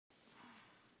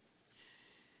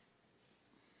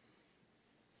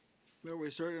Well,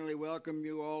 we certainly welcome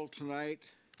you all tonight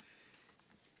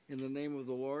in the name of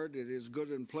the Lord. It is good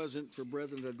and pleasant for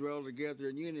brethren to dwell together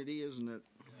in unity, isn't it?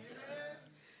 Amen.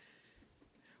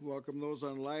 Welcome those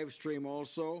on live stream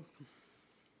also.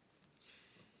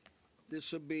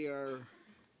 This will be our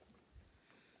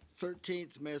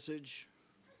 13th message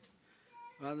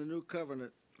on the new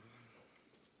covenant.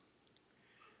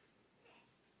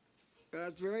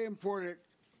 It's very important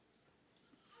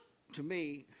to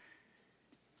me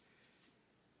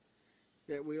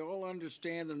that we all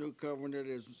understand the new covenant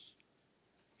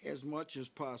as much as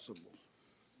possible.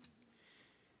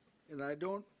 And I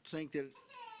don't think that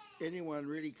anyone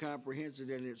really comprehends it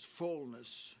in its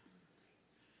fullness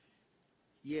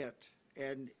yet,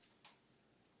 and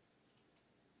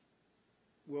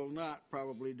will not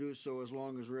probably do so as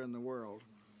long as we're in the world.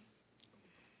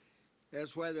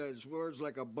 That's why there's words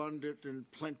like abundant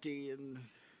and plenty and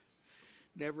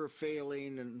never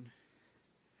failing and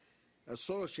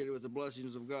associated with the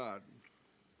blessings of God.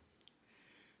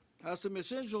 Now, some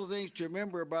essential things to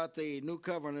remember about the new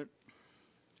covenant.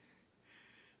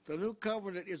 The new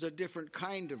covenant is a different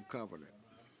kind of covenant.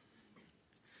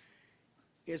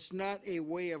 It's not a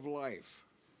way of life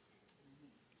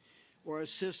or a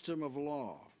system of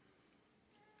law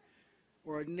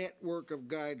or a network of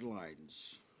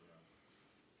guidelines.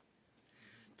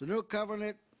 The new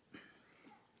covenant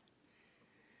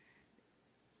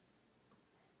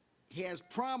has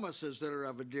promises that are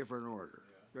of a different order.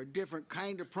 There are different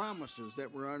kind of promises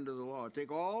that were under the law.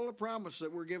 Take all the promises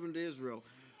that were given to Israel.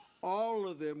 All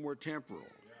of them were temporal.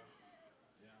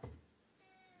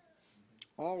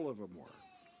 All of them were.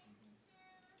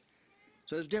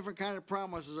 So there's different kind of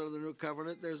promises under the new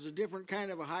covenant. There's a different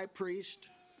kind of a high priest.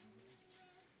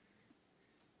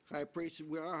 Our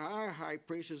high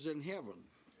priest is in heaven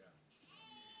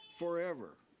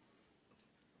forever.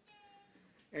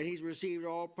 And he's received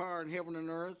all power in heaven and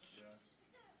earth. Yes.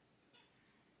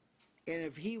 And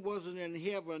if he wasn't in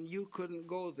heaven, you couldn't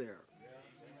go there. Yes.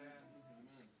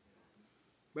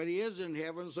 But he is in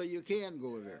heaven, so you can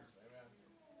go there. Yes.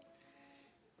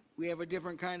 We have a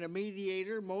different kind of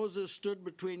mediator. Moses stood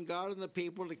between God and the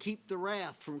people to keep the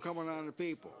wrath from coming on the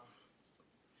people.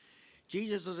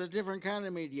 Jesus is a different kind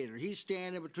of mediator. He's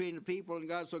standing between the people and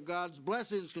God, so God's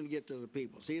blessings can get to the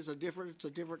people. See, it's a different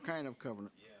kind of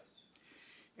covenant. Yes.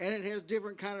 And it has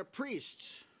different kind of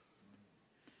priests.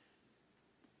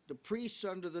 The priests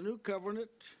under the new covenant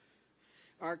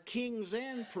are kings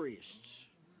and priests.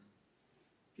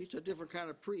 He's a different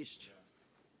kind of priest.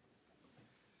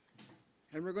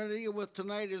 And we're going to deal with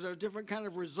tonight is a different kind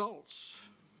of results.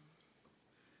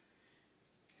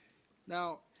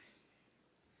 Now,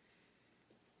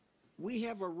 we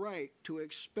have a right to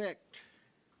expect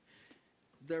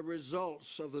the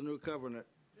results of the new covenant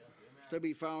to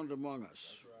be found among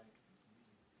us.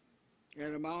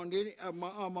 And among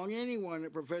anyone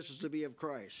that professes to be of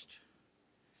Christ.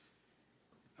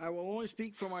 I will only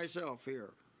speak for myself here.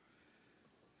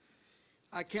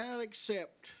 I cannot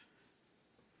accept,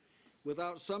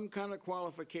 without some kind of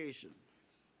qualification,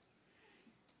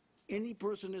 any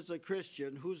person is a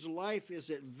Christian whose life is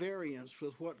at variance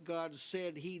with what God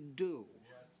said he'd do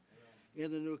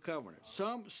in the new covenant.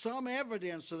 Some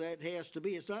evidence of that has to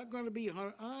be. It's not going to be,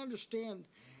 I understand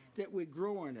that we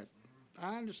grow in it.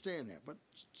 I understand that, but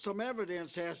some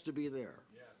evidence has to be there.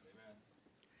 Yes, amen.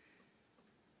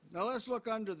 Now let's look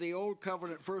under the Old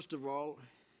Covenant first of all.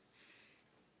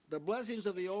 The blessings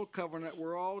of the Old Covenant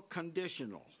were all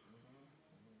conditional.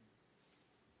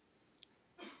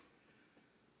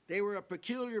 They were a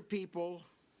peculiar people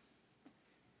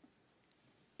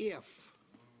if.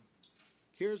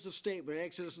 Here's the statement,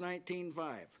 Exodus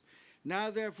 19:5.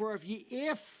 Now therefore,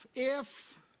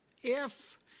 if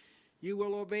you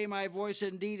will obey my voice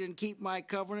indeed and keep my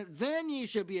covenant, then ye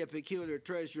shall be a peculiar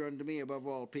treasure unto me above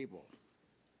all people.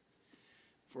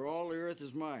 For all the earth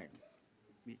is mine.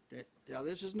 Now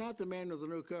this is not the man of the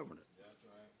new covenant. That's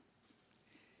right.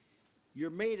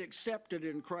 You're made accepted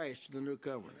in Christ in the new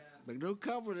covenant. The new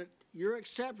covenant, your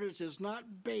acceptance is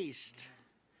not based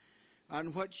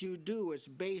on what you do. It's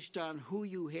based on who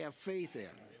you have faith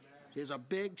in. There's a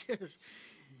big...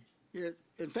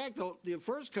 In fact, the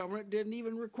first covenant didn't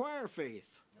even require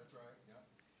faith. That's right.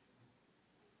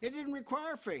 Yeah. It didn't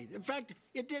require faith. In fact,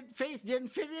 faith didn't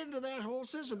fit into that whole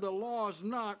system. The law is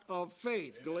not of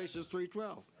faith, Amen. Galatians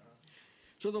 3:12.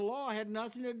 So the law had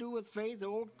nothing to do with faith. The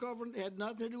old covenant had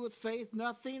nothing to do with faith,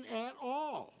 nothing at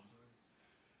all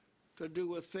to do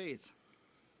with faith.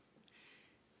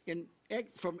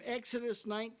 From Exodus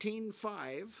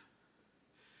 19:5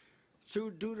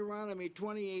 through Deuteronomy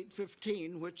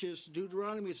 28:15, which is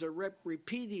Deuteronomy is a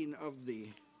repeating of the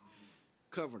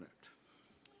covenant.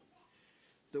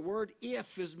 The word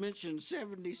if is mentioned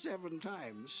 77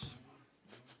 times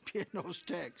in those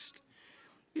texts.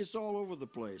 It's all over the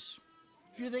place.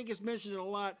 If you think it's mentioned a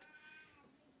lot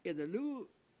in the New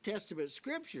Testament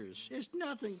scriptures, it's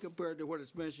nothing compared to what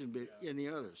it's mentioned in the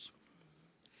others.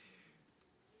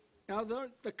 Now,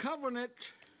 the covenant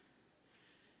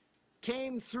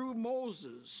came through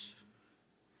Moses,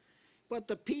 but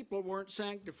the people weren't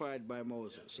sanctified by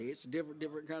Moses. See, it's a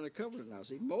different kind of covenant now.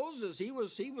 See, Moses, he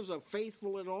was a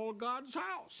faithful in all God's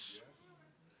house. Yes.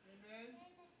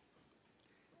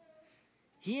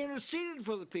 He interceded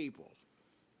for the people,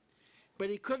 but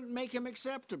he couldn't make him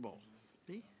acceptable.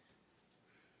 See?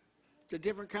 It's a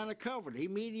different kind of covenant. He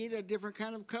mediated a different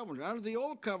kind of covenant. Under the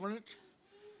old covenant,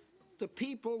 the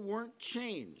people weren't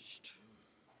changed.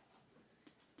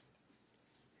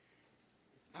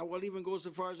 I will even go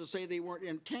so far as to say they weren't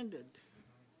intended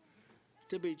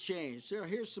to be changed.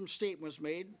 Here's some statements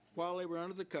made while they were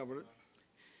under the covenant.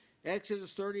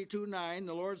 Exodus 32:9,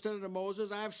 the Lord said unto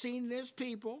Moses, I've seen this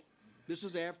people. This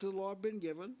is after the law had been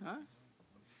given,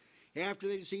 after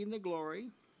they'd seen the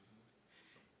glory.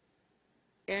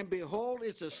 And behold,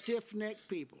 it's a stiff-necked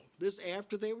people. This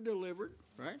after they were delivered,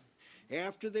 right?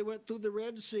 After they went through the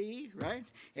Red Sea, right?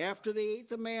 After they ate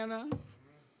the manna.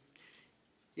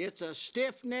 It's a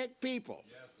stiff-necked people.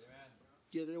 Yes, amen.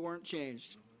 Yeah, they weren't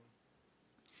changed.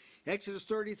 Exodus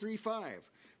 33:5.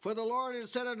 For the Lord had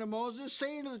said unto Moses,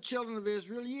 saying to the children of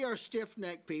Israel, ye are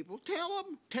stiff-necked people. Tell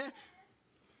them.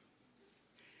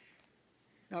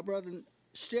 Now, brethren,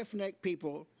 stiff-necked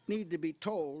people need to be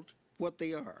told what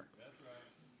they are.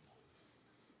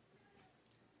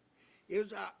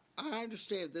 That's right. I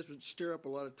understand this would stir up a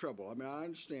lot of trouble. I mean, I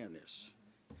understand this.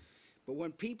 But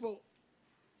when people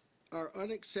are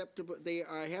unacceptable,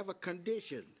 have a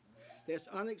condition that's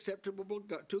unacceptable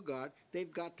to God,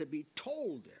 they've got to be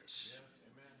told this. Yes,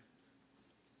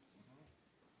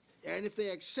 amen. And if they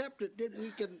accept it, then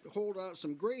we can hold out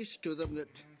some grace to them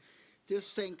that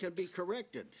this thing can be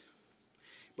corrected.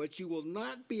 But you will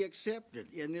not be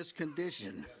accepted in this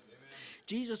condition. Yes,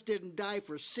 Jesus didn't die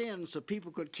for sin so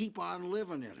people could keep on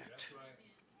living in it. That's right.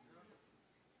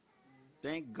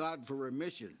 Thank God for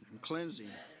remission and cleansing.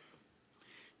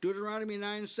 Deuteronomy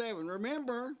 9:7,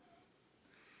 remember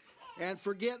and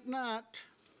forget not.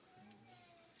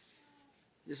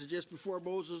 This is just before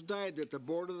Moses died at the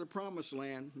border of the promised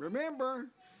land.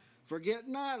 Remember, forget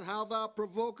not how thou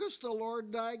provokest the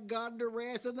Lord thy God to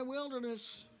wrath in the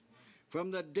wilderness,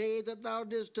 from the day that thou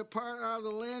didst depart out of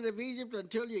the land of Egypt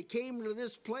until you came to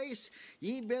this place.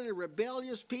 Ye been a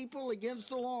rebellious people against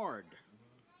the Lord.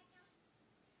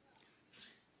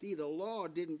 See, the law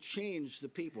didn't change the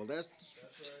people.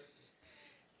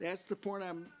 That's the point.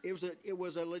 It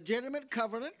was a legitimate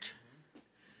covenant.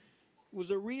 It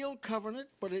was a real covenant,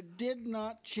 but it did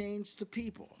not change the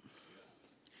people.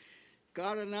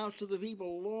 God announced to the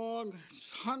people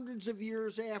hundreds of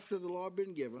years after the law had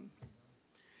been given.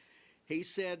 He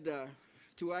said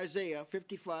to Isaiah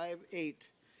 55:8,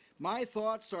 my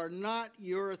thoughts are not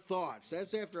your thoughts.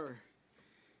 That's after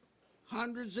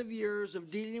hundreds of years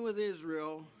of dealing with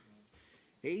Israel.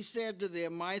 He said to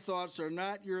them, my thoughts are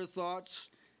not your thoughts,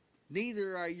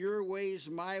 neither are your ways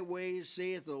my ways,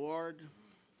 saith the Lord.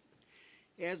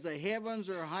 As the heavens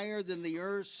are higher than the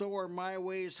earth, so are my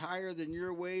ways higher than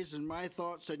your ways, and my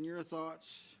thoughts than your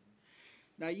thoughts.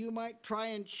 Now you might try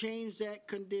and change that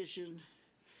condition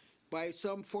by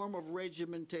some form of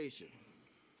regimentation.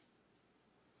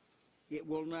 It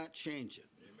will not change it.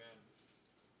 Amen.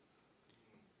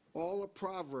 All the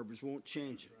Proverbs won't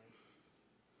change it.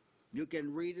 You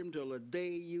can read them till the day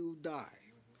you die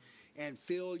and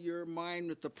fill your mind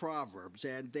with the Proverbs,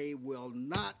 and they will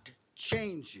not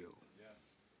change you. Yeah.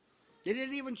 They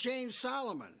didn't even change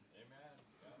Solomon.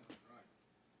 Amen. Yeah.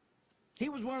 He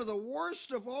was one of the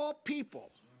worst of all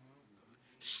people.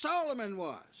 Solomon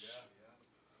was. Yeah.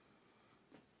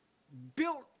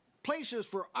 Built places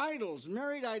for idols,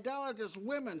 married idolatrous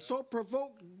women, so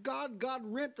provoked God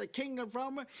rent the kingdom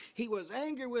from him. He was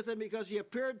angry with him because he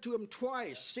appeared to him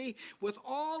twice. See, with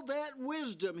all that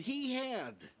wisdom he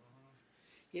had,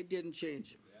 it didn't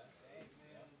change him.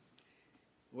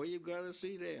 Well, you've got to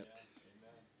see that.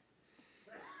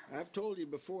 I've told you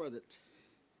before that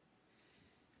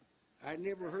I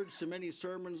never heard so many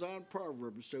sermons on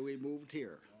Proverbs till we moved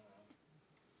here.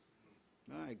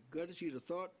 My goodness, you'd have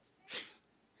thought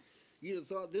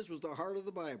this was the heart of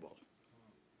the Bible.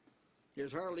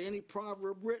 There's hardly any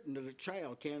proverb written that a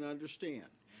child can't understand.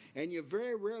 And you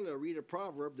very rarely read a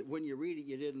proverb that when you read it,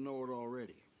 you didn't know it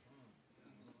already.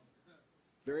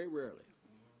 Very rarely.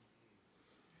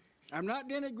 I'm not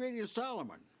denigrating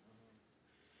Solomon.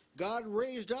 God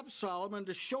raised up Solomon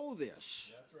to show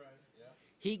this. That's right. Yeah.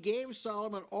 He gave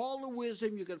Solomon all the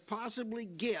wisdom you could possibly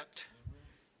get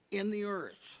in the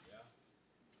earth.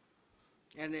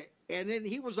 And then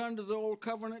he was under the old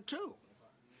covenant too.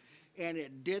 And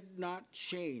it did not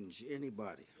change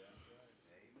anybody.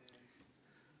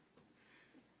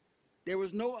 There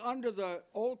was no, under the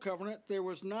old covenant, there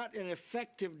was not an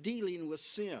effective dealing with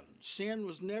sin. Sin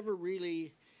was never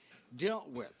really dealt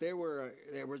with. There were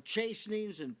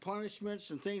chastenings and punishments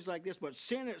and things like this, but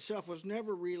sin itself was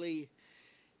never really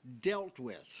dealt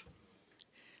with.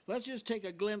 Let's just take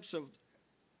a glimpse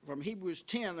from Hebrews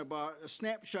 10 about a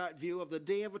snapshot view of the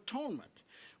Day of Atonement,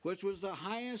 which was the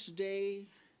highest day,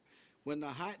 when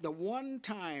the one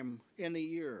time in the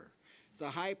year the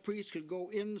high priest could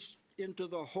go into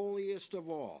the holiest of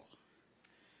all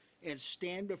and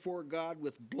stand before God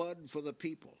with blood for the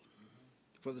people,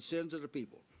 for the sins of the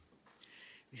people.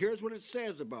 Here's what it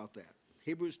says about that.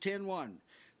 Hebrews 10:1.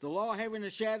 The law, having a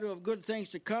shadow of good things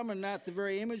to come and not the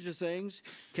very image of things,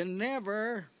 can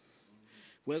never,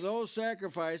 with those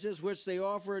sacrifices which they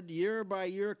offered year by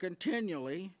year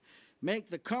continually,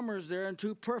 make the comers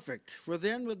thereunto perfect. For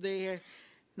then would they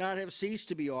not have ceased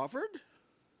to be offered?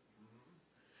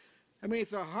 I mean, if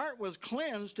the heart was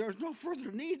cleansed, there's no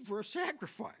further need for a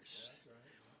sacrifice.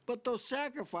 But those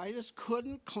sacrifices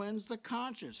couldn't cleanse the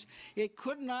conscience. It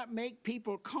could not make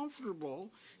people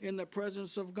comfortable in the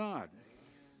presence of God.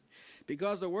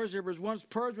 Because the worshipers, once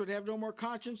purged, would have no more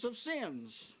conscience of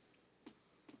sins.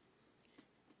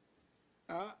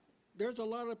 There's a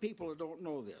lot of people that don't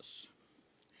know this.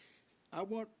 I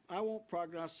won't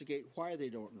prognosticate why they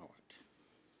don't know it.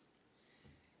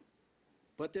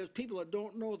 But there's people that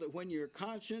don't know that when your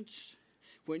conscience,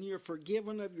 when you're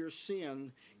forgiven of your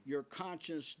sin, your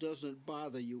conscience doesn't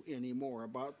bother you anymore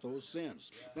about those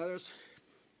sins. Now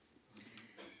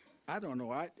I don't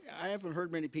know, I haven't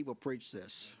heard many people preach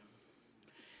this.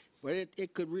 But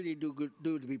it could really do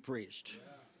to be preached.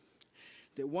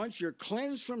 That once you're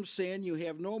cleansed from sin, you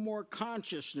have no more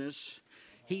consciousness.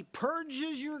 He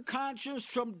purges your conscience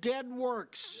from dead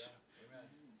works.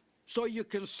 So you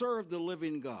can serve the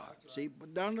living God. See, but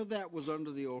none of that was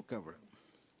under the old covenant.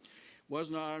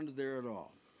 Was not under there at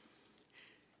all.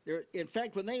 In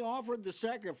fact, when they offered the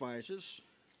sacrifices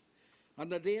on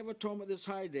the Day of Atonement, this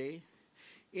high day,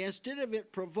 instead of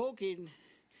it provoking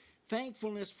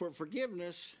thankfulness for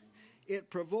forgiveness, it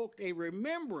provoked a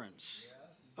remembrance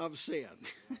of sin.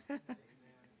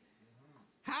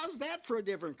 How's that for a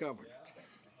different covenant?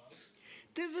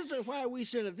 This isn't why we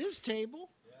sit at this table.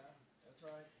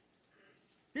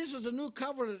 This is the new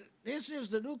covenant. This is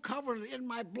the new covenant in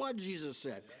my blood, Jesus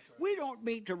said. We don't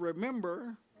meet to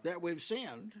remember that we've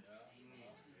sinned.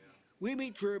 We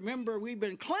meet to remember we've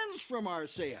been cleansed from our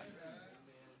sin,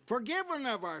 forgiven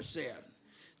of our sin,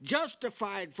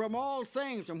 justified from all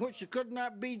things from which you could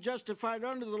not be justified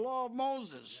under the law of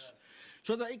Moses,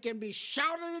 so that it can be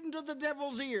shouted into the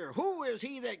devil's ear, who is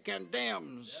he that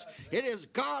condemns? It is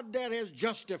God that has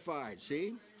justified,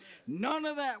 see? None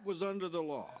of that was under the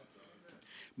law.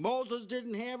 Moses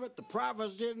didn't have it, the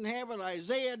prophets didn't have it,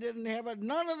 Isaiah didn't have it,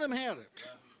 none of them had it.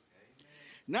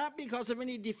 Not because of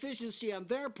any deficiency on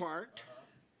their part,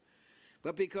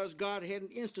 but because God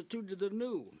hadn't instituted the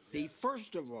new. He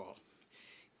first of all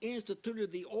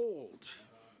instituted the old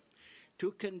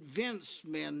to convince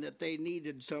men that they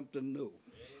needed something new.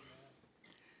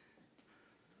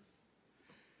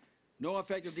 No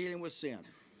effective dealing with sin.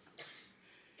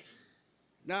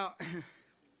 Now,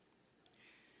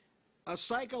 a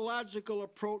psychological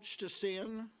approach to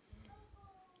sin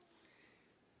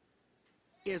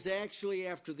is actually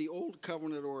after the old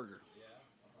covenant order.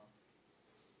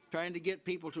 Trying to get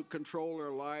people to control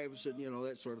their lives and,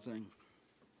 that sort of thing.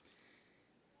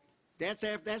 This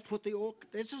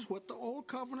is what the old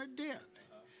covenant did.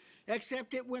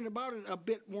 Except it went about it a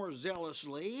bit more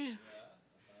zealously.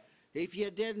 If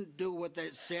you didn't do what they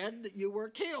said, you were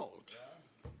killed.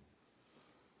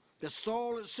 The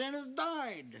soul that sinneth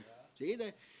died. See,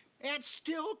 that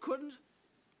still couldn't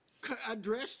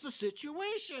address the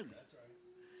situation.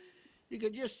 You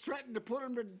could just threaten to put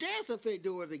them to death if they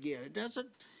do it again. It doesn't.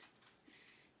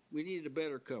 We needed a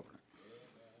better covenant.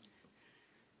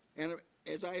 And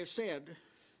as I have said,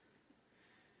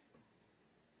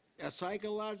 a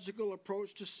psychological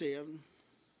approach to sin,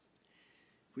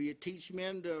 where you teach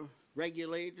men to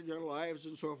regulate their lives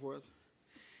and so forth,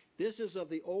 this is of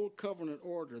the old covenant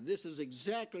order. This is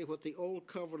exactly what the old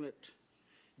covenant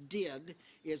did,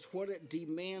 is what it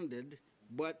demanded,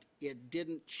 but it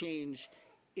didn't change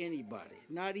anybody,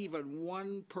 not even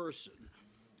one person.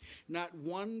 Not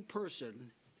one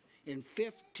person in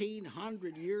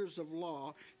 1,500 years of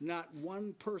law, not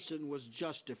one person was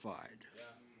justified.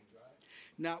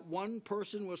 Not one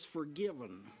person was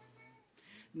forgiven.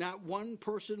 Not one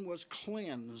person was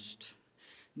cleansed.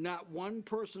 Not one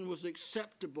person was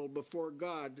acceptable before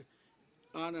God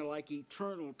on a like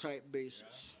eternal type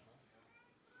basis.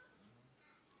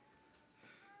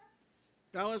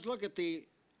 Now let's look at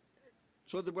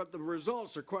but the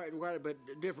results are quite a bit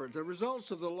different. The results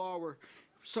of the law were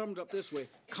summed up this way: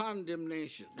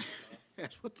 condemnation.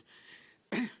 That's what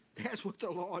the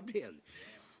law did.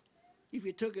 If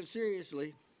you took it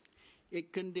seriously,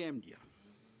 it condemned you.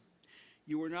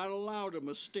 You were not allowed a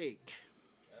mistake.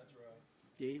 That's right.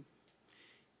 See?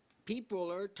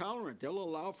 People are tolerant. They'll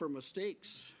allow for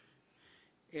mistakes.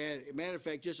 And as a matter of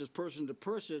fact, just as person to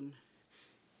person,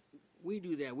 we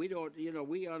do that. We don't,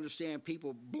 we understand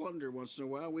people blunder once in a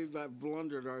while. We've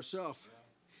blundered ourselves. Yeah.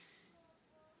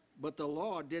 But the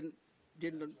law didn't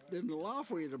allow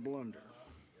for you to blunder.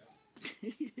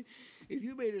 If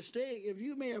you made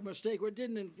a mistake, it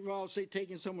didn't involve, say,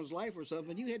 taking someone's life or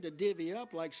something, you had to divvy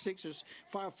up like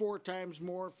 4 times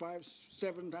more,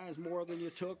 7 times more than you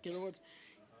took.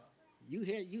 You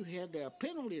had a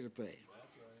penalty to pay.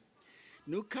 That's right.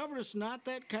 New covenant's not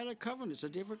that kind of covenant. It's a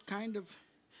different kind of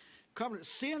covenant.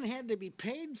 Sin had to be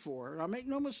paid for. Now, make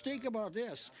no mistake about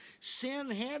this. Sin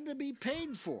had to be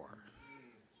paid for.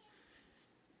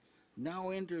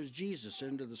 Now enters Jesus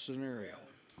into the scenario.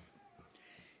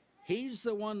 He's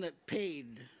the one that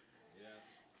paid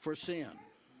for sin.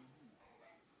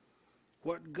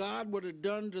 What God would have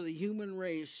done to the human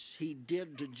race, he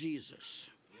did to Jesus.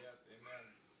 Yes, amen.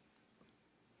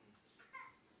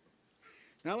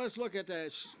 Now let's look at a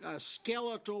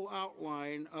skeletal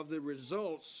outline of the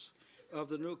results of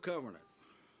the new covenant.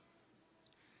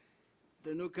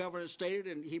 The new covenant stated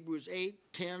in Hebrews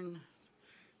 8:10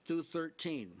 through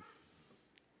 13.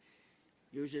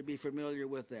 You should be familiar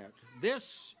with that.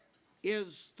 This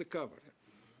is the covenant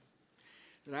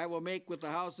that I will make with the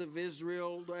house of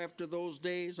Israel after those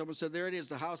days. Someone said, there it is,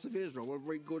 the house of Israel. Well,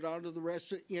 we go down to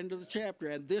the end of the chapter,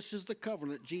 and this is the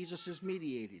covenant Jesus is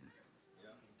mediating.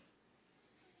 Yeah.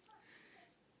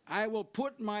 I will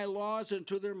put my laws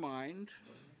into their mind.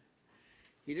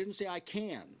 He didn't say I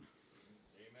can. Amen.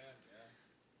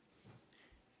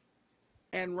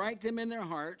 Yeah. And write them in their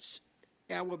hearts.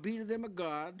 I will be to them a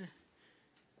God.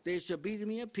 They shall be to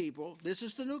me a people. This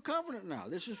is the new covenant now.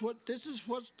 This is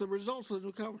what's the results of the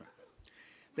new covenant.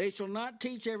 They shall not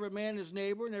teach every man his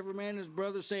neighbor and every man his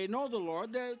brother, say, know the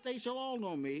Lord. They shall all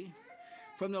know me,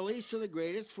 from the least to the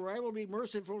greatest, for I will be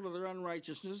merciful to their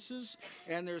unrighteousnesses,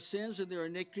 and their sins and their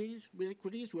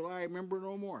iniquities will I remember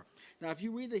no more. Now, if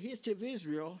you read the history of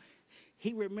Israel,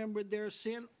 he remembered their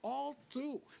sin all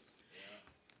through.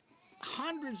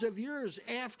 Hundreds of years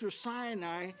after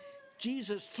Sinai,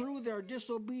 Jesus, through their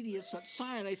disobedience at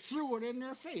Sinai, threw it in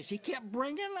their face. He kept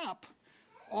bringing up,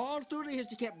 all through the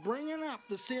history, he kept bringing up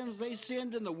the sins they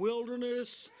sinned in the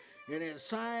wilderness and at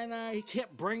Sinai. He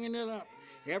kept bringing it up.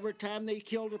 Every time they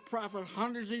killed a prophet,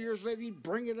 hundreds of years later, he'd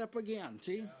bring it up again.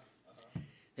 See?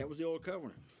 That was the old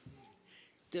covenant.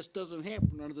 This doesn't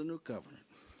happen under the new covenant.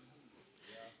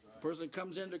 The person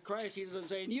comes into Christ, he doesn't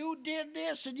say, you did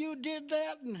this and you did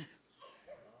that. And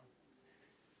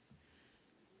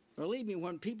believe me,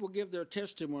 when people give their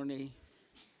testimony,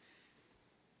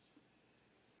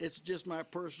 it's just my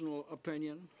personal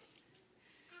opinion.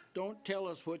 Don't tell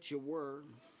us what you were.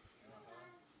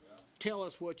 Tell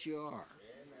us what you are.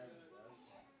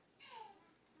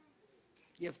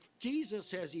 If Jesus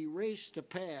has erased the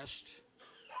past,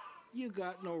 you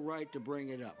got no right to bring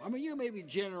it up. I mean, you may be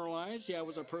generalized. Yeah, I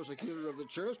was a persecutor of the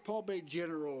church. Paul made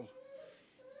general,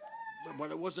 but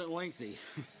it wasn't lengthy.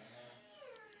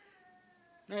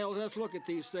 Now, let's look at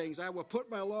these things. I will put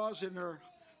my laws in their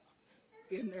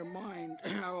mind.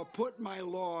 I will put my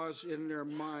laws in their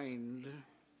mind.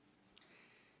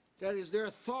 That is, their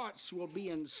thoughts will be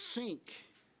in sync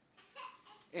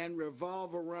and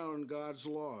revolve around God's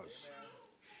laws.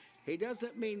 He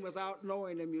doesn't mean without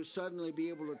knowing them you suddenly be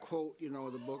able to quote, the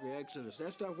book of Exodus.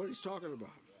 That's not what he's talking about.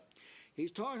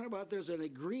 He's talking about there's an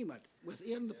agreement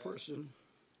within the person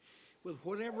with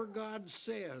whatever God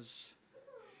says.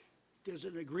 There's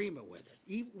an agreement with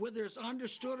it, whether it's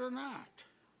understood or not.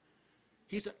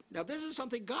 He said, now this is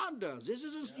something God does. This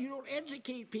isn't, you don't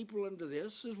educate people into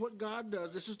this. This is what God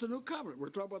does. This is the new covenant. We're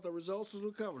talking about the results of the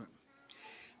new covenant.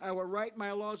 I will write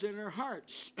my laws in their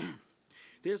hearts.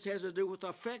 This has to do with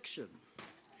affection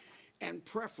and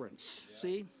preference.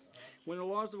 See? When the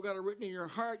laws of God are written in your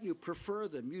heart, you prefer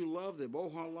them. You love them. Oh,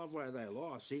 how love I thy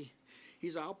law. See? He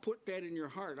said, I'll put that in your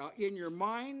heart. In your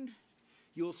mind,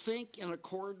 you'll think in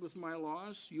accord with my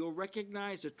laws. You'll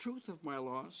recognize the truth of my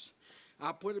laws.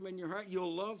 I'll put them in your heart.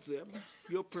 You'll love them.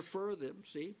 You'll prefer them.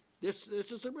 See? This is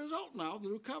the result now of the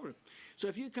new covenant. So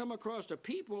if you come across a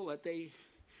people that they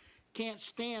can't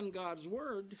stand God's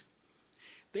word,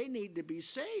 they need to be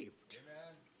saved.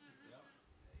 Amen. Yep.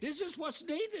 This is what's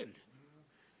needed.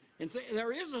 And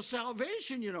there is a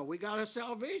salvation, you know. We got a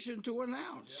salvation to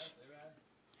announce. Yes,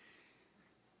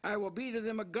 amen. I will be to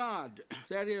them a God.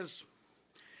 That is,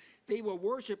 they will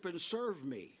worship and serve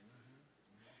me.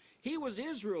 He was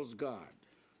Israel's God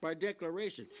by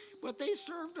declaration, but they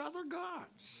served other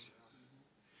gods.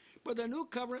 But the new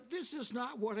covenant, this is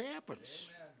not what happens.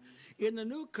 Amen. In the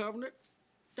new covenant,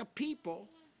 the people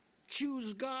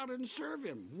choose God and serve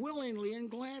him willingly and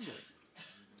gladly.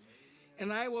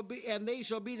 And they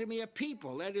shall be to me a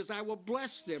people. That is, I will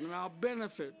bless them and I'll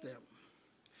benefit them.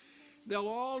 They'll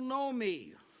all know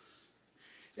me.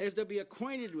 As they'll be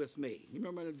acquainted with me. You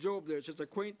remember in Job there, it says,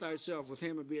 acquaint thyself with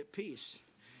him and be at peace.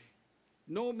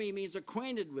 Know me means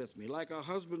acquainted with me, like a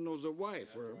husband knows a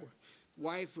wife, or a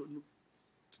wife,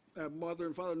 a mother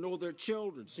and father know their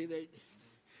children. See,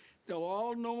 they'll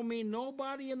all know me.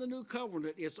 Nobody in the new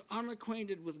covenant is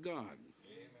unacquainted with God.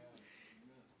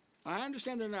 I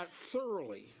understand they're not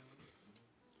thoroughly,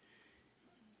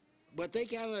 but they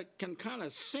can kind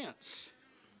of sense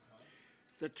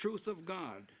the truth of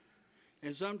God.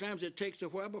 And sometimes it takes a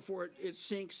while before it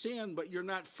sinks in, but you're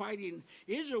not fighting.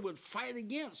 Israel would fight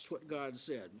against what God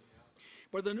said.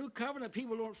 But the new covenant,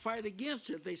 people don't fight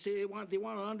against it. They say they want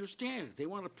to understand it. They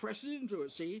want to press into it,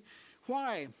 see?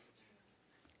 Why?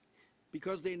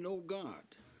 Because they know God.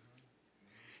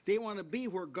 They want to be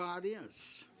where God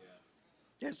is.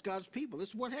 That's God's people. This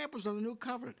is what happens in the new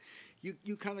covenant.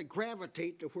 You kind of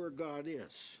gravitate to where God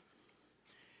is.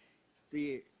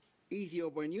 The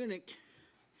Ethiopian eunuch,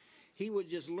 he was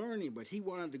just learning, but he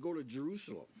wanted to go to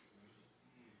Jerusalem.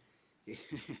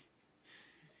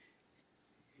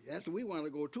 That's what we want to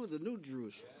go to, the new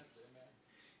Jerusalem.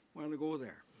 We want to go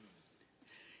there.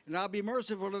 And I'll be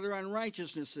merciful to their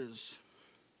unrighteousnesses.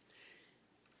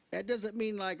 That doesn't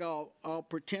mean like I'll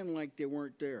pretend like they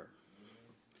weren't there.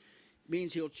 It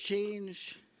means he'll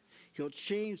change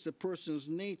the person's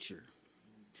nature.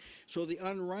 So the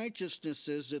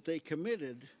unrighteousnesses that they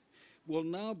committed will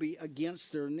now be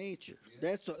against their nature.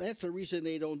 That's the reason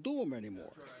they don't do them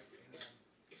anymore.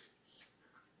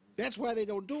 That's why they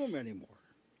don't do them anymore.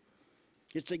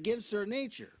 It's against their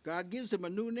nature. God gives them a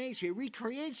new nature. He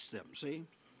recreates them, see?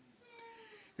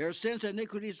 Their sins and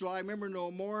iniquities will I remember no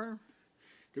more.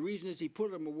 The reason is he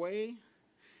put them away.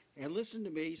 And listen to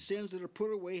me, sins that are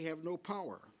put away have no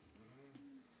power.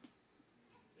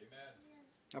 Amen.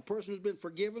 A person who's been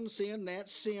forgiven sin, that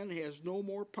sin has no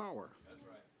more power. That's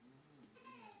right.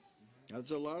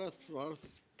 There's a lot of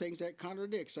things that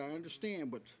contradicts, I understand,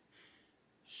 but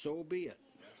so be it.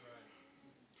 That's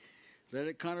right. Let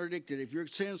it contradict it. If your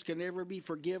sins can never be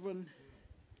forgiven,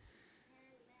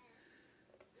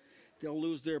 they'll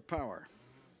lose their power.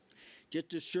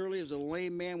 Just as surely as a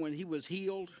lame man, when he was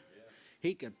healed,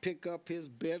 he could pick up his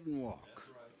bed and walk. That's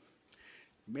right.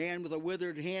 Man with a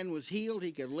withered hand was healed,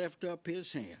 he could lift up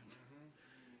his hand.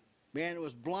 Man that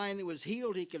was blind that was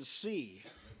healed, he could see.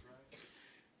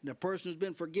 The person who's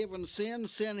been forgiven sin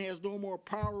has no more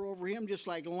power over him, just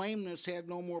like lameness had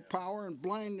no more power and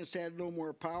blindness had no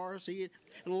more power. See,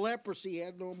 leprosy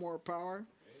had no more power.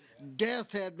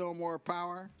 Death had no more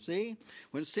power. See,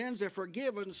 when sins are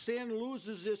forgiven, sin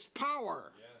loses its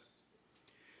power. Yes.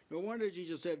 No wonder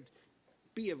Jesus said,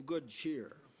 be of good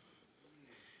cheer.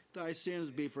 Thy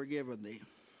sins be forgiven thee.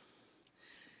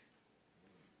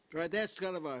 All right, that's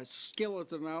kind of a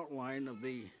skeleton outline of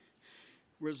the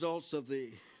results of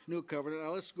the new covenant.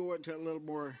 Now let's go into a little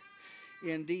more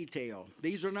in detail.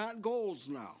 These are not goals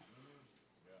now.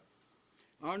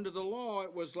 Under the law,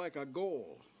 it was like a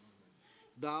goal.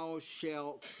 Thou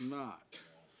shalt not.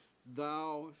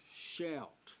 Thou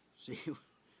shalt. See,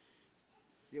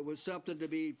 it was something to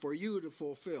be for you to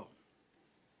fulfill.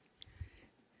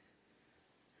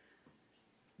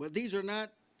 But these are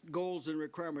not goals and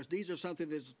requirements. These are something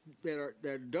that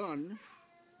are done.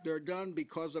 They're done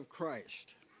because of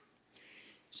Christ.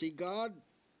 See, God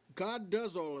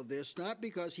does all of this not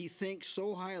because he thinks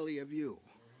so highly of you.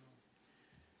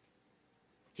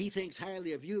 He thinks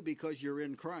highly of you because you're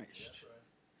in Christ. Right.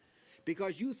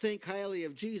 Because you think highly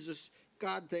of Jesus,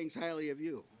 God thinks highly of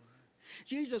you.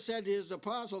 Jesus said to his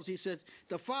apostles, he said,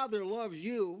 the Father loves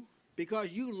you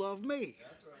because you love me.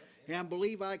 That's right. And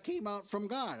believe I came out from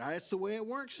God. That's the way it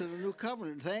works in the new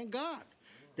covenant. Thank God.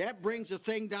 That brings the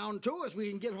thing down to us. We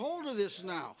can get hold of this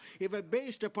now. If it's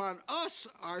based upon us,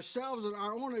 ourselves, and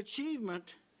our own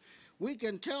achievement, we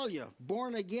can tell you,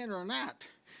 born again or not,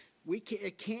 we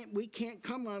can't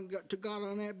come to God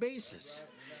on that basis.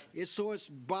 It's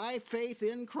by faith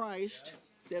in Christ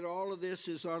that all of this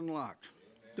is unlocked.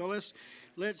 So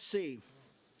let's see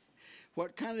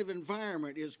what kind of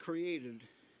environment is created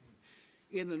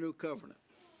in the new covenant.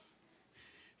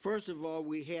 First of all,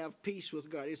 we have peace with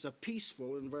God. It's a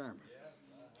peaceful environment.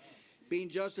 Being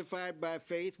justified by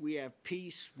faith, we have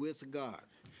peace with God.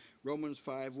 Romans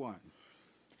 5:1.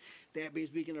 That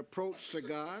means we can approach to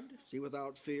God, see,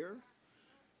 without fear.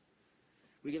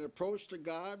 We can approach to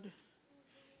God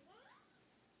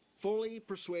fully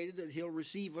persuaded that he'll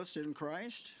receive us in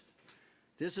Christ.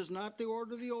 This is not the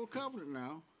order of the old covenant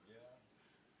now.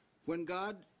 When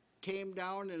God came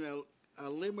down in a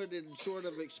limited sort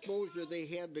of exposure they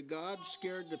had to God,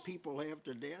 scared the people half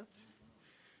to death.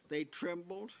 They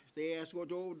trembled. They asked, "Oh,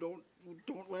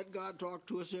 don't let God talk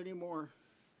to us anymore."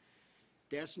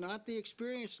 That's not the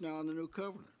experience now in the new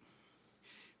covenant.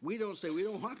 We don't say we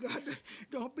don't want God to,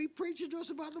 don't be preaching to us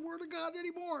about the Word of God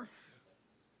anymore.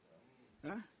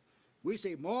 Huh? We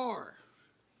say more.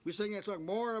 We sing that song,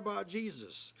 more about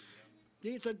Jesus.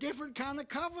 It's a different kind of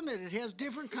covenant. It has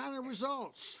different kind of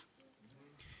results.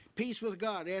 Peace with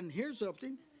God. And here's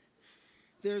something.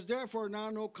 There's therefore now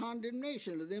no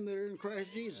condemnation to them that are in Christ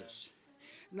Jesus.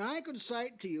 Now I could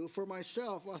cite to you for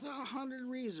myself 100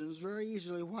 reasons very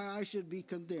easily why I should be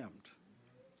condemned.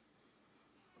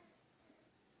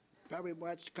 Probably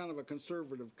that's kind of a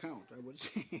conservative count, I would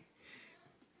say.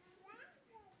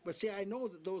 But see, I know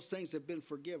that those things have been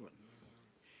forgiven.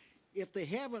 If they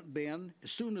haven't been,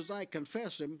 as soon as I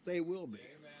confess them, they will be.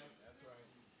 Amen. That's right.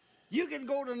 You can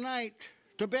go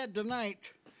to bed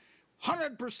tonight,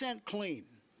 100% clean.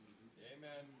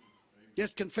 Amen.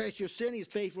 Just confess your sin. He's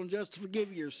faithful and just to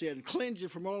forgive your sin, cleanse you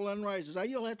from all unrighteousness. Now,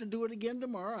 you'll have to do it again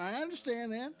tomorrow. I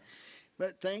understand that.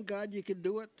 But thank God you can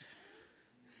do it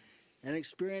and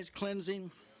experience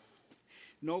cleansing.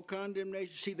 No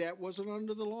condemnation. See, that wasn't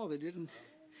under the law. They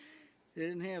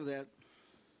didn't have that.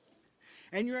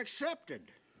 And you're accepted.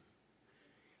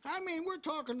 I mean, we're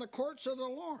talking the courts of the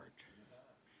Lord.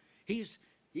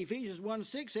 Ephesians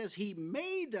 1:6 says he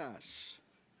made us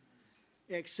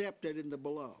accepted in the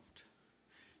beloved.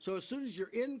 So as soon as you're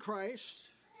in Christ,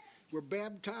 we're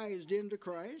baptized into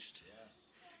Christ.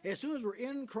 Yes. As soon as we're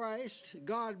in Christ,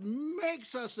 God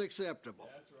makes us acceptable.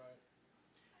 That's right.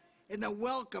 And the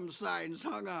welcome signs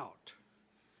hung out.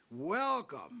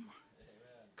 Welcome.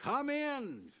 Amen. Come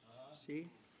in. See?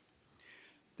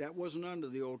 That wasn't under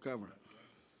the old covenant.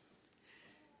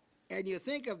 And you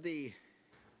think of the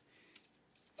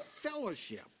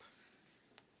fellowship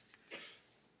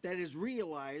that is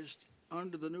realized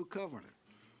under the new covenant.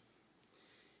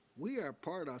 We are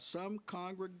part of some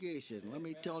congregation, let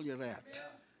me tell you that.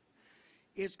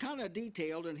 It's kind of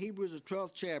detailed in Hebrews, the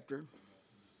 12th chapter,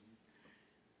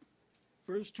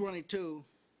 verse 22.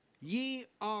 Ye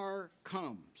are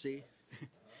come. See?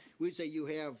 We say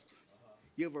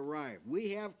you've arrived.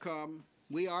 We have come,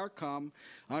 we are come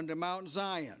unto Mount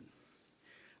Zion,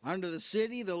 unto the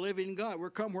city, the living God.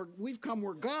 We've come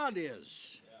where God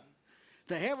is.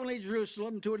 The heavenly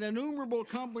Jerusalem, to an innumerable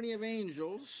company of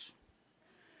angels,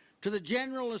 to the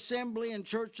general assembly and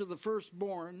church of the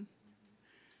firstborn.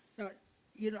 Now,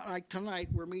 you know, like tonight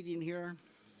we're meeting here,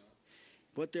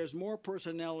 but there's more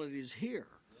personalities here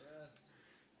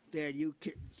than you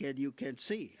can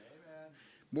see. Amen.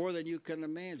 More than you can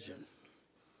imagine.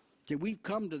 See, we've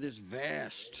come to this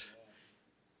vast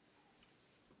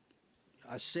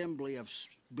assembly of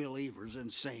believers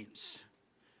and saints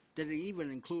that even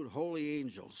include holy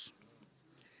angels.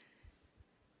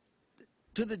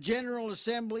 To the general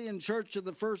assembly and church of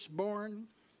the firstborn.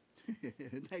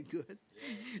 Isn't that good?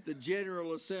 Yeah. The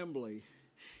general assembly.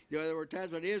 You know, there were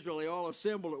times when Israel, they all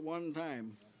assembled at one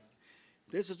time.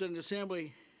 This is an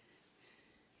assembly.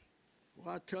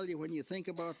 Well, I'll tell you, when you think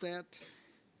about that,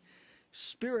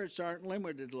 spirits aren't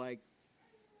limited like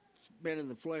men in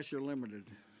the flesh are limited.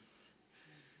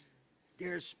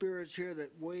 There's spirits here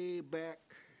that way back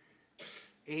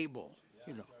Abel,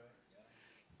 you know.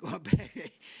 Go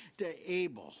back to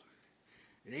Abel,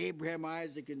 and Abraham,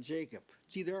 Isaac, and Jacob.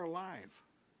 See, they're alive.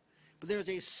 But there's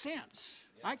a sense.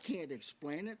 I can't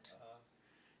explain it.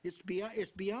 It's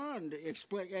beyond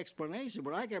explanation,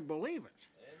 but I can believe it.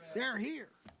 Amen. They're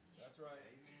here. That's right.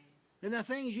 And the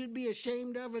things you'd be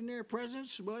ashamed of in their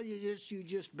presence, well, you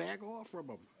just back off from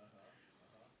them.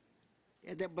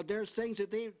 But there's things that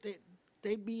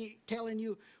they'd be telling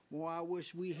you, well, I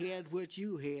wish we had what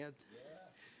you had.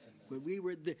 But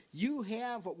you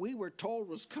have what we were told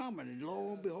was coming, and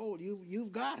lo and behold,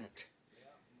 you've got it.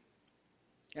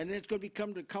 And it's going to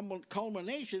become the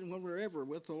culmination when we're ever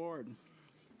with the Lord.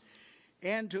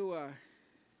 And to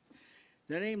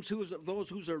the names of those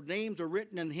whose names are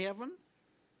written in heaven.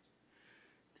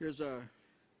 There's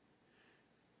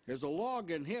There's a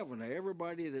log in heaven of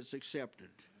everybody that's accepted.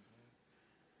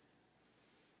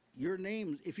 Your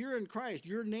name, if you're in Christ,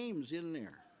 your name's in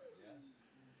there.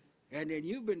 And then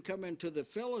you've been coming to the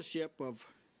fellowship of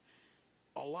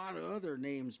a lot of other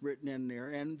names written in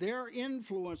there, and their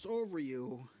influence over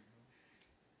you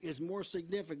is more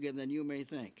significant than you may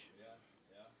think.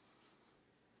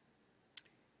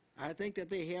 I think that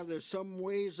there's some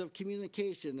ways of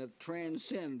communication that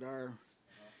transcend our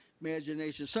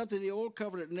imagination. Something the Old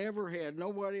Covenant never had.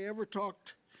 Nobody ever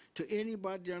talked to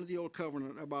anybody under the Old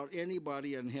Covenant about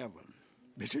anybody in heaven.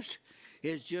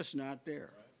 It's just not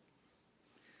there.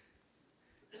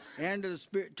 And to the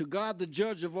Spirit, to God, the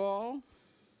judge of all.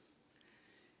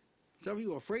 Some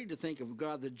people are afraid to think of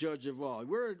God, the judge of all.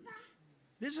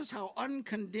 This is how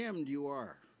uncondemned you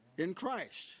are in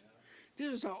Christ.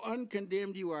 This is how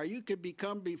uncondemned you are. You could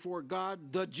become before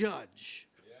God the judge.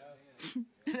 Yes.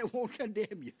 And it won't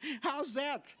condemn you. How's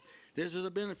that? These are the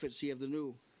benefits here of the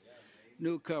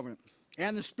new covenant.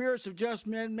 And the spirits of just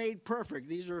men made perfect.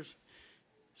 These are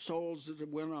souls that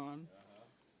went on.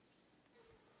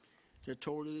 As I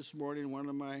told you this morning, one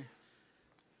of my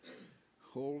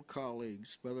old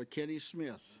colleagues, Brother Kenny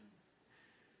Smith,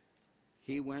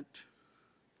 he went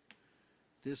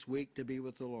this week to be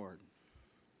with the Lord.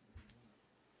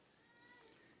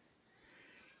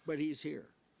 But he's here.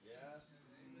 Yes.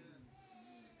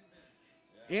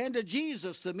 And to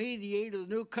Jesus, the mediator of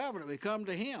the new covenant, we come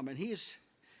to him, and he's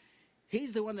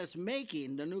the one that's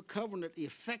making the new covenant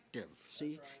effective.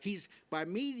 See, right. He's by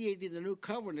mediating the new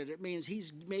covenant, it means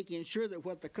he's making sure that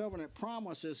what the covenant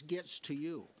promises gets to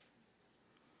you.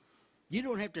 You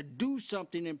don't have to do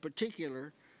something in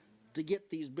particular to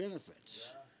get these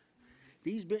benefits. Yeah.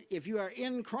 If you are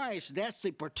in Christ, that's the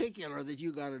particular that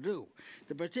you got to do.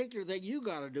 The particular thing you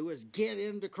got to do is get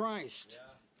into Christ.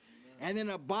 Yeah. And then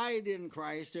abide in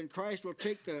Christ, and Christ will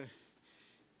take the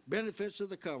benefits of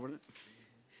the covenant,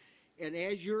 and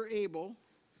as you're able,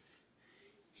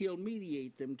 he'll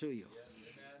mediate them to you.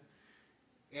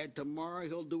 Yes, and tomorrow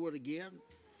he'll do it again.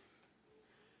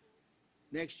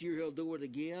 Next year he'll do it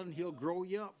again. He'll grow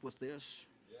you up with this.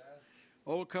 Yes.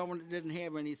 Old covenant didn't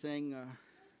have anything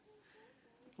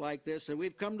like this, and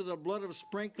we've come to the blood of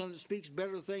sprinkling that speaks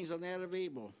better things than that of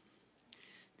Abel.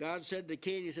 God said to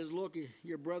Cain, he says, look,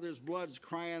 your brother's blood's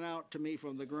crying out to me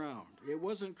from the ground. It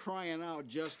wasn't crying out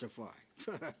justify.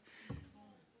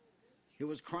 It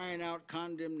was crying out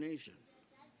condemnation.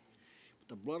 With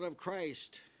the blood of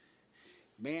Christ,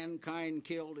 mankind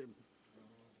killed him.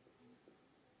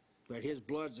 But his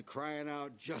blood's crying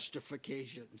out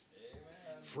justification.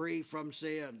 Amen. Free from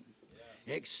sin.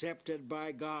 Yeah. Accepted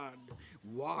by God.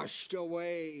 Washed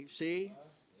away. See?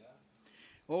 Yeah.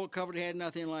 Old covenant had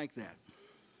nothing like that.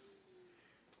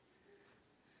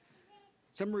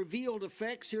 Some revealed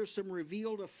effects. Here's some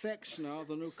revealed effects now of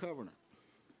the new covenant.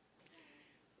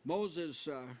 Moses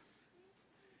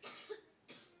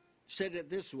said it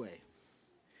this way.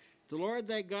 The Lord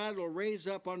thy God will raise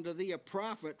up unto thee a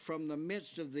prophet from the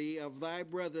midst of thee, of thy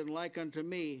brethren, like unto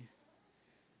me.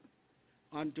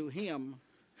 Unto him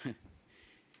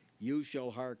you shall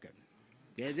hearken.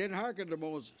 They didn't hearken to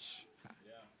Moses.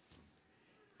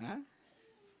 Yeah. Huh?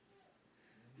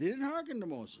 They didn't hearken to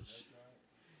Moses.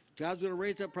 God's going to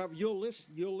raise up a prophet. You'll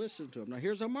listen to him. Now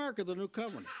here's a mark of the new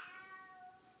covenant.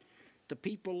 The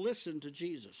people listen to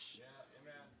Jesus. Yeah,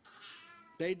 amen.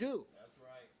 They do. That's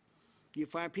right. You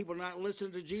find people not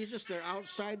listening to Jesus, they're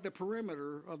outside the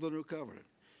perimeter of the new covenant.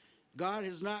 God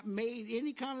has not made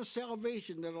any kind of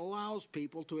salvation that allows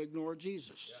people to ignore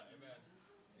Jesus. Yeah, amen.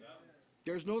 Yeah.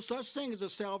 There's no such thing as a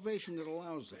salvation that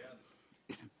allows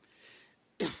that.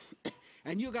 Yes.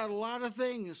 And you got a lot of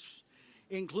things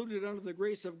included under the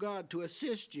grace of God to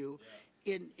assist you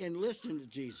in listening to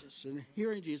Jesus and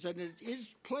hearing Jesus. And it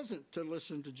is pleasant to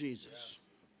listen to Jesus.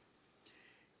 Yeah.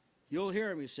 You'll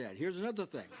hear him, he said. Here's another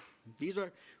thing. These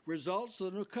are results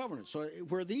of the new covenant. So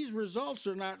where these results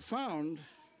are not found,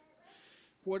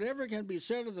 whatever can be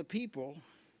said of the people,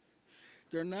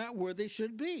 they're not where they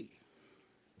should be.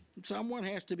 Someone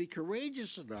has to be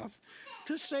courageous enough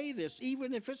to say this.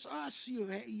 Even if it's us, you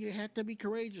have to be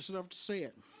courageous enough to say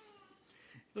it.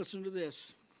 Listen to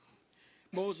this.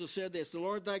 Moses said this, the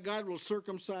Lord thy God will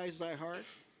circumcise thy heart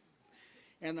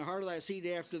and the heart of thy seed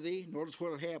after thee. Notice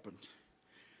what happened.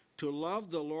 To love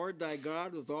the Lord thy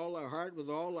God with all thy heart, with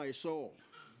all thy soul.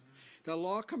 The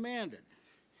law commanded.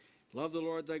 Love the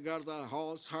Lord thy God with thy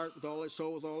heart, with all thy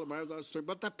soul, with all thy mind, with all thy strength.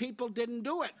 But the people didn't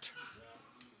do it.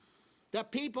 The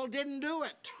people didn't do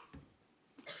it.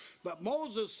 But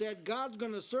Moses said, God's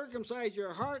going to circumcise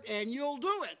your heart and you'll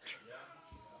do it.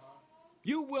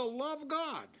 You will love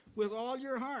God with all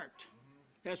your heart.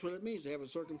 That's what it means to have a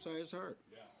circumcised heart.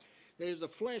 That is, the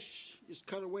flesh is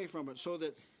cut away from it so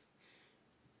that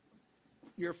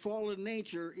your fallen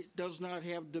nature, it does not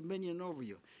have dominion over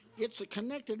you. It's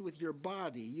connected with your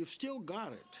body. You've still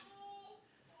got it.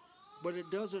 But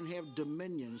it doesn't have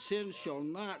dominion. Sin shall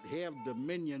not have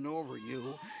dominion over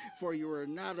you, for you are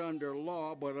not under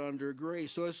law, but under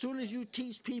grace. So as soon as you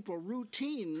teach people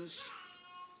routines,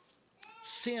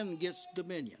 sin gets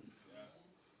dominion.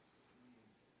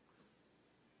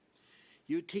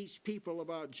 You teach people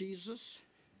about Jesus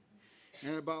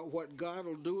and about what God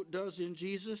does in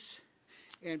Jesus,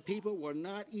 and people will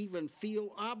not even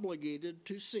feel obligated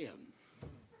to sin.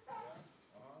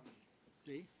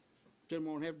 See? Sin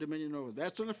won't have dominion over.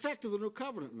 That's an effect of the new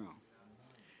covenant now.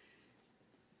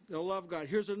 They'll love God.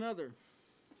 Here's another.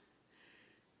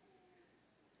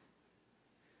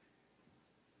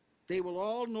 They will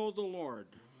all know the Lord.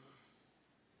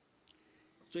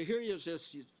 So here is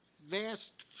this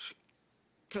vast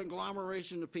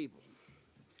conglomeration of people.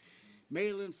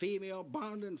 Male and female,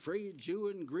 bond and free, Jew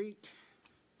and Greek,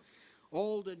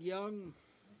 old and young,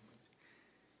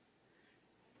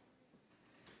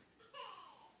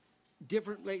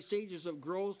 different late stages of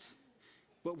growth.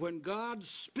 But when God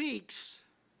speaks,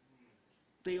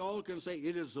 they all can say,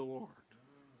 it is the Lord.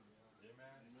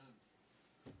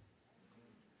 Amen.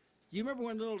 You remember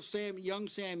when little young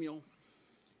Samuel,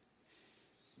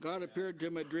 God appeared to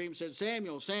him in a dream, said,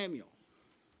 Samuel, Samuel.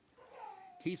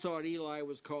 He thought Eli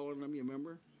was calling him, you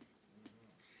remember?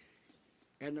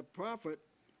 And the prophet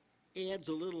adds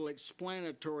a little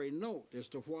explanatory note as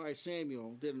to why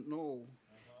Samuel didn't know.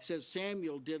 He says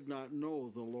Samuel did not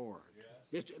know the Lord.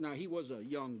 Yes. Now, he was a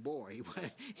young boy.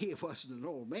 He wasn't an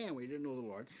old man when he didn't know the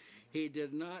Lord. He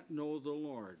did not know the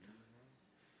Lord.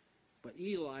 But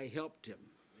Eli helped him.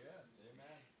 Yes,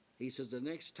 amen. He says, the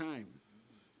next time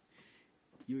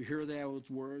you hear those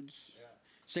words,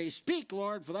 say, speak,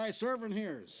 Lord, for thy servant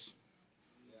hears.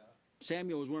 Yeah.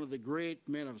 Samuel was one of the great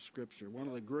men of Scripture, one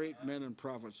of the great men and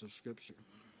prophets of Scripture.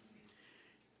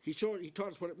 He taught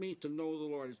us what it means to know the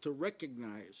Lord. It's to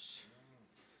recognize.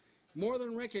 More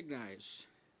than recognize,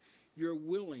 you're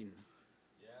willing.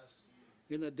 Yes.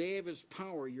 In the day of his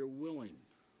power, you're willing.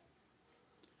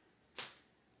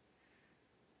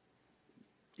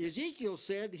 Ezekiel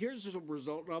said, here's the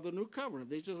result of the new covenant.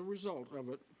 This is a result of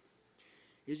it.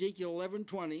 Ezekiel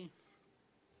 11:20,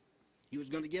 he was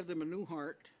going to give them a new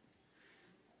heart,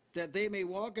 that they may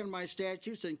walk in my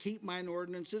statutes and keep mine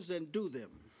ordinances and do them.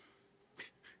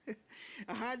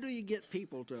 How do you get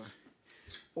people to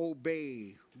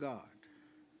obey God?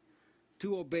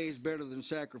 To obey is better than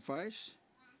sacrifice.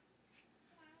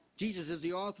 Jesus is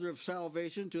the author of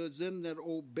salvation to them that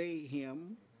obey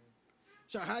him.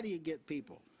 So how do you get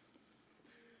people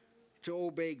to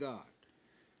obey God?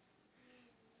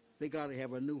 They got to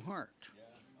have a new heart.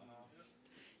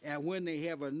 And when they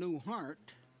have a new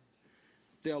heart,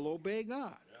 they'll obey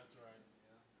God. That's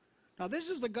right. Now, this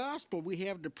is the gospel we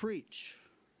have to preach.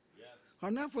 Yes.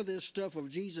 Enough of this stuff of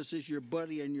Jesus is your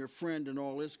buddy and your friend and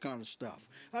all this kind of stuff.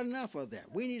 Enough of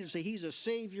that. We need to say he's a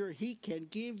Savior. He can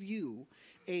give you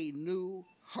a new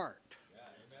heart,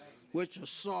 which will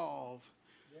solve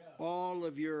all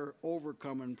of your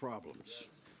overcoming problems. Yes.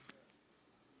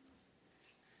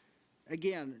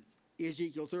 Again,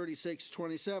 Ezekiel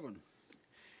 36:27.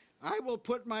 I will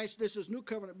put this is new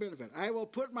covenant benefit. I will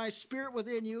put my spirit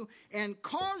within you and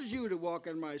cause you to walk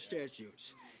in my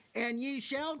statutes. And ye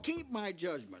shall keep my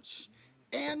judgments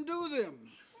and do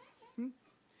them.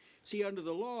 See, under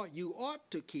the law, you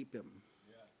ought to keep them.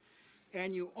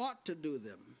 And you ought to do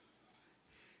them.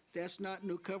 That's not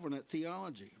new covenant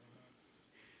theology.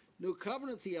 New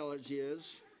covenant theology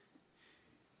is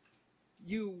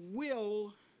you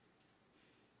will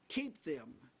keep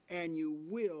them and you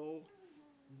will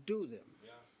do them.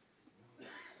 Yeah.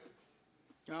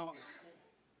 Now,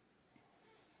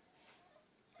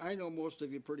 I know most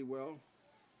of you pretty well.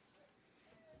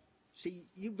 See,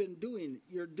 you're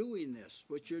doing this,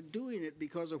 but you're doing it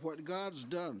because of what God's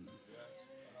done. Yes.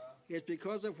 It's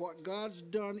because of what God's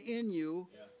done in you,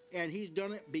 and he's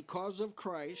done it because of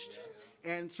Christ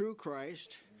and through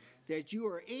Christ, that you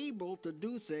are able to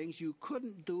do things you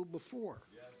couldn't do before.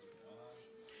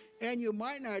 And you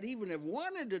might not even have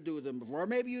wanted to do them before.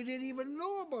 Maybe you didn't even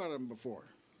know about them before.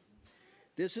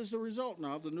 This is the result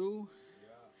now of the new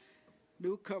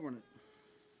covenant.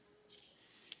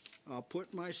 I'll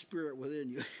put my spirit within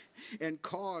you and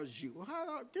cause you.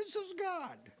 This is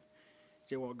God. You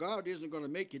say, well, God isn't going to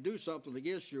make you do something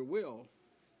against your will.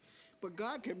 But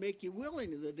God can make you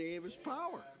willing in the day of his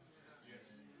power.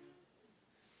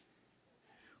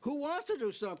 Who wants to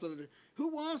do something?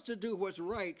 Who wants to do what's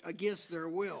right against their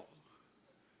will?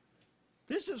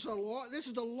 This is a law. This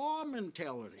is the law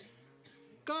mentality.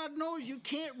 God knows you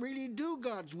can't really do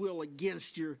God's will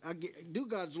do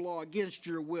God's law against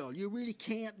your will. You really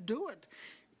can't do it.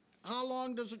 How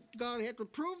long does God have to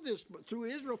prove this? But through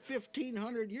Israel,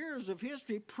 1,500 years of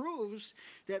history proves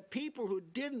that people who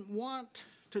didn't want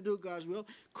to do God's will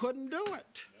couldn't do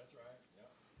it. That's right.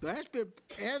 Yep. That's been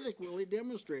adequately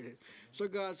demonstrated. So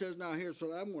God says, now here's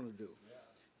what I'm going to do.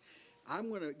 Yeah. I'm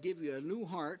going to give you a new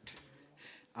heart.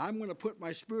 I'm going to put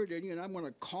my spirit in you, and I'm going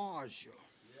to cause you.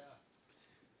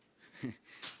 Yeah.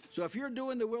 So if you're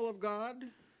doing the will of God,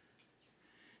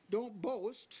 don't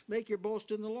boast. Make your boast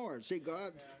in the Lord. See,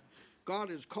 God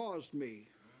has caused me.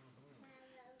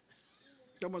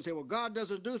 Someone say, well, God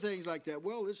doesn't do things like that.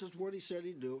 Well, this is what he said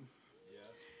he'd do. Yes.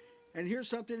 And here's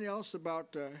something else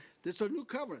about this is a new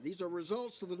covenant. These are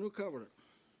results of the new covenant.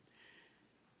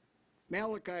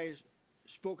 Malachi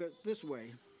spoke it this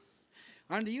way.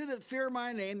 Unto you that fear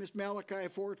my name, this Malachi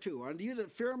 4:2. Unto you that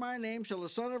fear my name shall the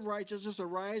Son of Righteousness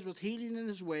arise with healing in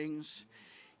his wings,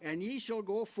 and ye shall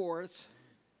go forth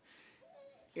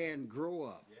and grow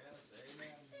up. Yes.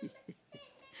 Amen.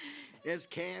 As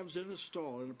calves in a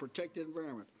stall in a protected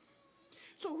environment.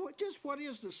 So what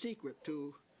is the secret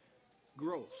to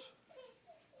growth?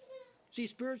 See,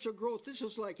 spiritual growth, this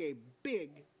is like a big,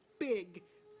 big,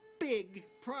 big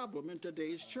problem in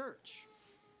today's church.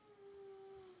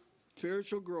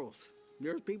 Spiritual growth.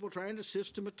 There's people trying to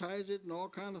systematize it and all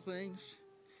kind of things.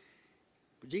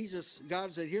 But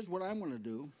God said, here's what I'm going to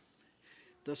do.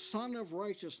 The Son of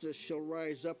Righteousness shall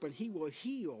rise up, and he will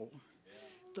heal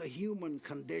the human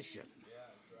condition. Yeah,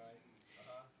 that's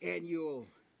right. And you'll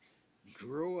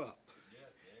grow up Yes.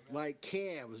 Amen. like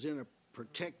calves in a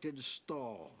protected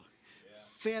stall, Yeah.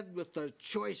 fed with the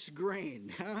choice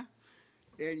grain, huh?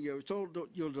 And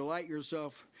you'll delight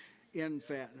yourself in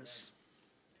fatness.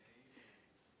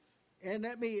 And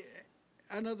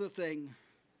another thing,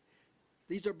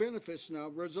 these are benefits now,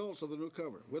 results of the new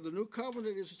covenant. Where the new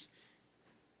covenant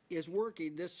is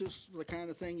working, this is the kind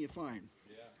of thing you find.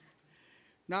 Yeah.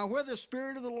 Now, where the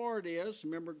Spirit of the Lord is,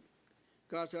 remember,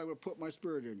 God said, I'm going to put my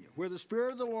Spirit in you. Where the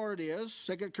Spirit of the Lord is,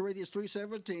 2 Corinthians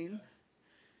 3:17,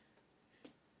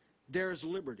 there's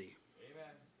liberty.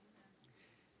 Amen.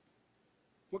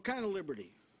 What kind of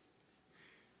liberty?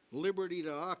 Liberty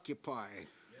to occupy Yeah,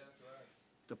 that's right.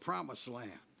 the promised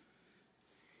land.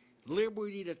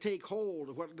 Liberty to take hold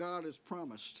of what God has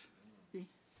promised. See?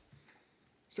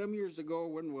 Some years ago,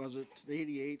 when was it?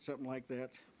 88, something like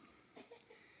that.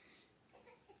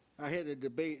 I had a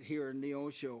debate here in the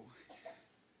Osho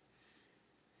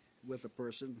with a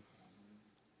person.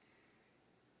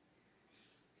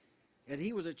 And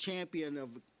he was a champion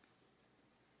of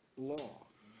law.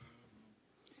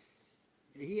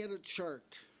 He had a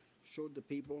chart, showed the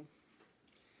people.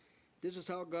 This is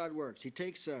how God works. He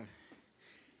takes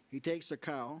a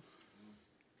cow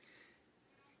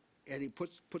and he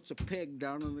puts a peg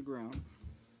down on the ground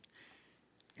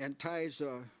and ties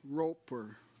a rope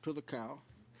to the cow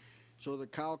so the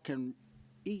cow can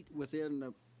eat within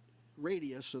the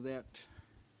radius so that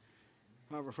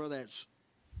however far that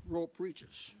rope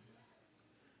reaches.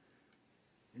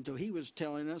 And so he was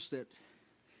telling us that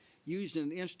using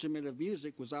an instrument of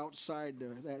music was outside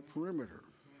that perimeter.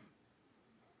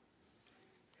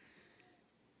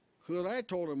 What I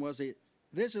told him was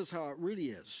this is how it really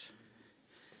is.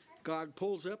 God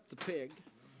pulls up the peg.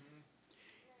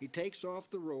 He takes off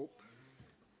the rope.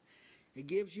 He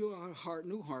gives you a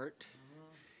new heart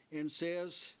and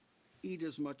says, eat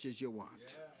as much as you want.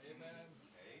 Yeah. Amen.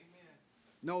 Amen.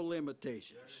 No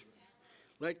limitations.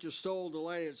 Let your soul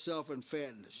delight itself in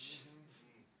fatness.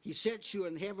 He sets you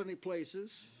in heavenly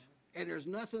places, and there's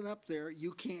nothing up there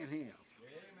you can't have.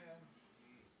 Amen.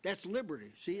 That's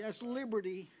liberty. See, that's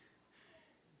liberty.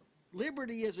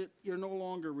 Liberty isn't you're no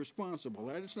longer responsible.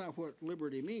 That's not what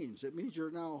liberty means. It means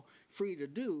you're now free to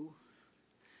do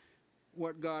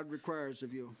what God requires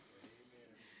of you.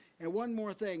 And one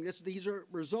more thing, these are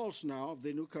results now of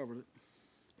the new covenant.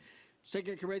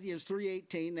 2 Corinthians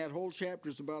 3:18, that whole chapter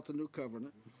is about the new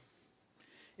covenant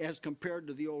as compared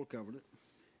to the old covenant.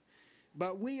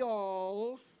 But we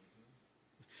all,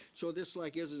 so this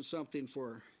like isn't something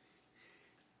for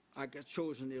I got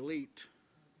chosen elite.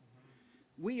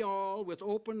 We all, with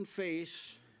open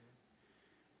face,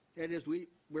 that is,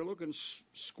 we're looking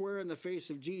square in the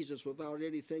face of Jesus without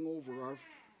anything over our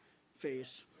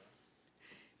face.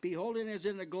 Beholding as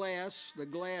in the glass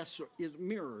is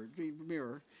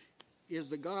mirror is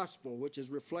the gospel, which is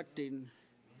reflecting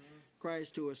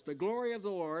Christ to us. The glory of the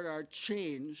Lord are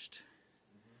changed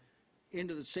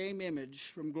into the same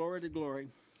image from glory to glory,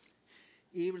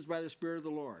 even by the Spirit of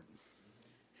the Lord.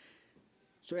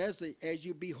 So as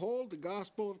you behold the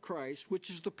gospel of Christ, which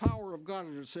is the power of God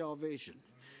unto salvation.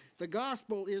 The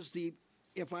gospel is the,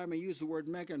 if I may use the word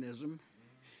mechanism,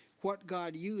 what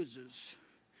God uses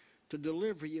to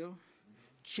deliver you,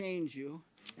 change you,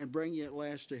 and bring you at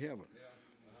last to heaven.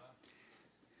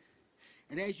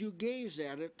 And as you gaze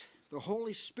at it, the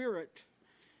Holy Spirit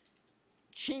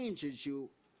changes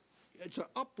you. It's an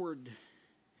upward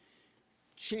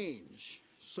change.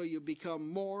 So you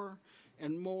become more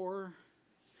and more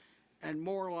and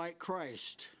more like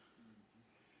Christ.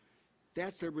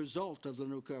 That's the result of the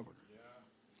new covenant.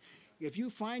 If you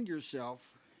find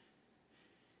yourself,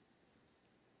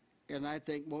 and I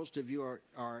think most of you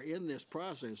are in this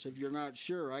process, if you're not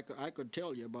sure, I could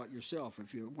tell you about yourself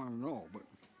if you want to know, but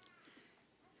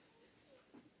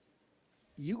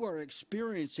you are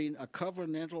experiencing a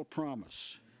covenantal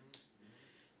promise.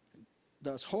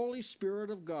 The Holy Spirit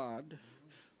of God,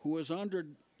 who is under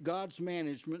God's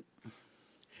management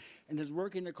and is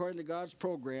working according to God's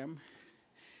program,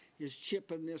 is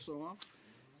chipping this off,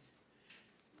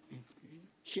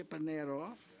 chipping that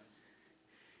off,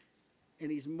 and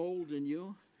he's molding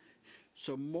you.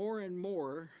 So more and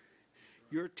more,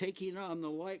 you're taking on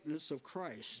the likeness of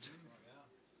Christ.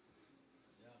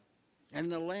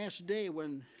 And the last day,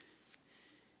 when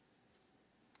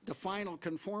the final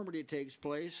conformity takes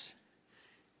place,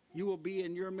 you will be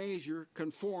in your measure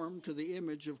conformed to the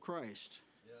image of Christ.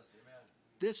 Yes, amen.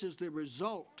 This is the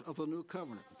result of the new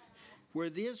covenant. Where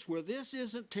this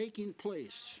isn't taking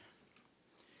place,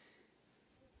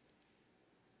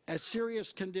 a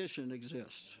serious condition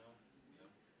exists.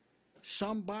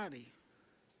 Somebody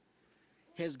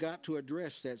has got to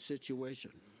address that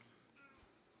situation.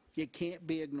 It can't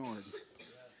be ignored.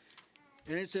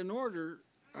 And it's in order,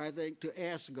 I think, to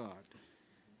ask God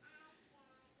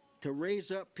to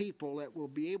raise up people that will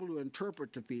be able to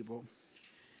interpret to people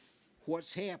what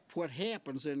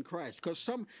happens in Christ. Because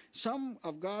some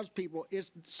of God's people,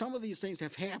 some of these things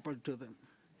have happened to them,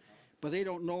 but they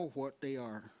don't know what they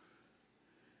are.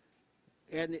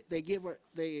 And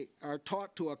they are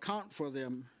taught to account for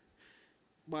them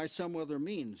by some other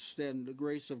means than the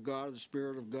grace of God, the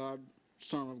Spirit of God,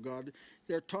 Son of God.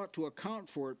 They're taught to account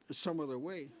for it some other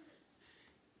way.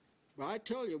 But I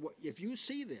tell you, what, if you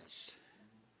see this,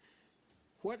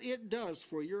 what it does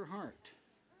for your heart,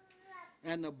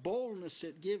 and the boldness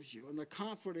it gives you, and the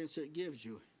confidence it gives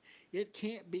you, it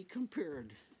can't be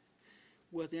compared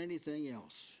with anything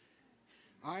else.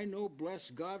 I know,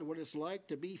 bless God, what it's like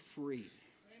to be free.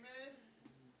 Amen.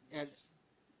 And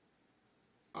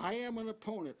I am an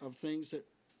opponent of things that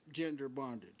gender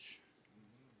bondage.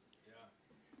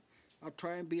 I'll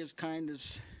try and be as kind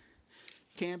as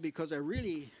can, because I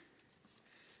really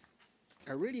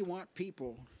want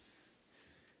people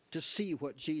to see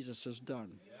what Jesus has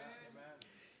done. Yeah, amen.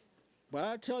 But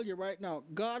I tell you right now,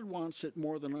 God wants it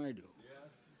more than I do.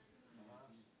 Yes.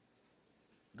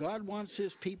 God wants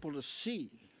his people to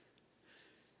see,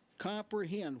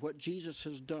 comprehend what Jesus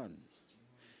has done,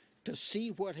 to see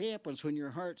what happens when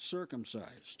your heart's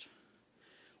circumcised,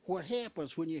 what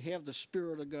happens when you have the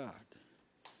Spirit of God,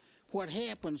 what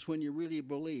happens when you really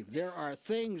believe. There are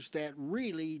things that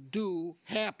really do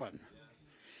happen.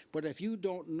 But if you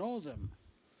don't know them,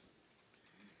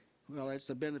 well, that's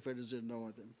the benefit, is in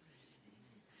knowing them.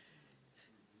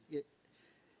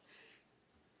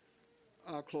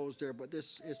 I'll close there, but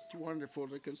this is wonderful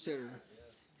to consider.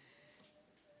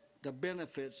 The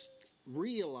benefits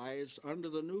realized under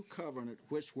the new covenant,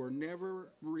 which were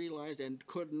never realized and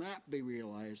could not be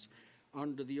realized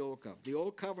under the old covenant. The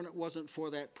old covenant wasn't for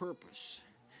that purpose.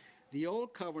 The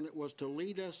old covenant was to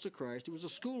lead us to Christ. It was a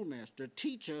schoolmaster to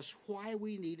teach us why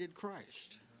we needed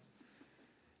Christ.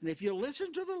 And if you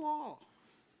listen to the law,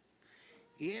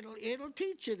 it'll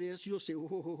teach you this. You'll say,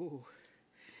 "Whoa,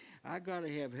 I got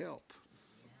to have help."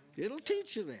 It'll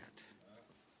teach you that.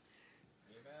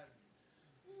 Amen.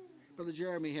 Brother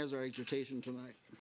Jeremy has our exhortation tonight.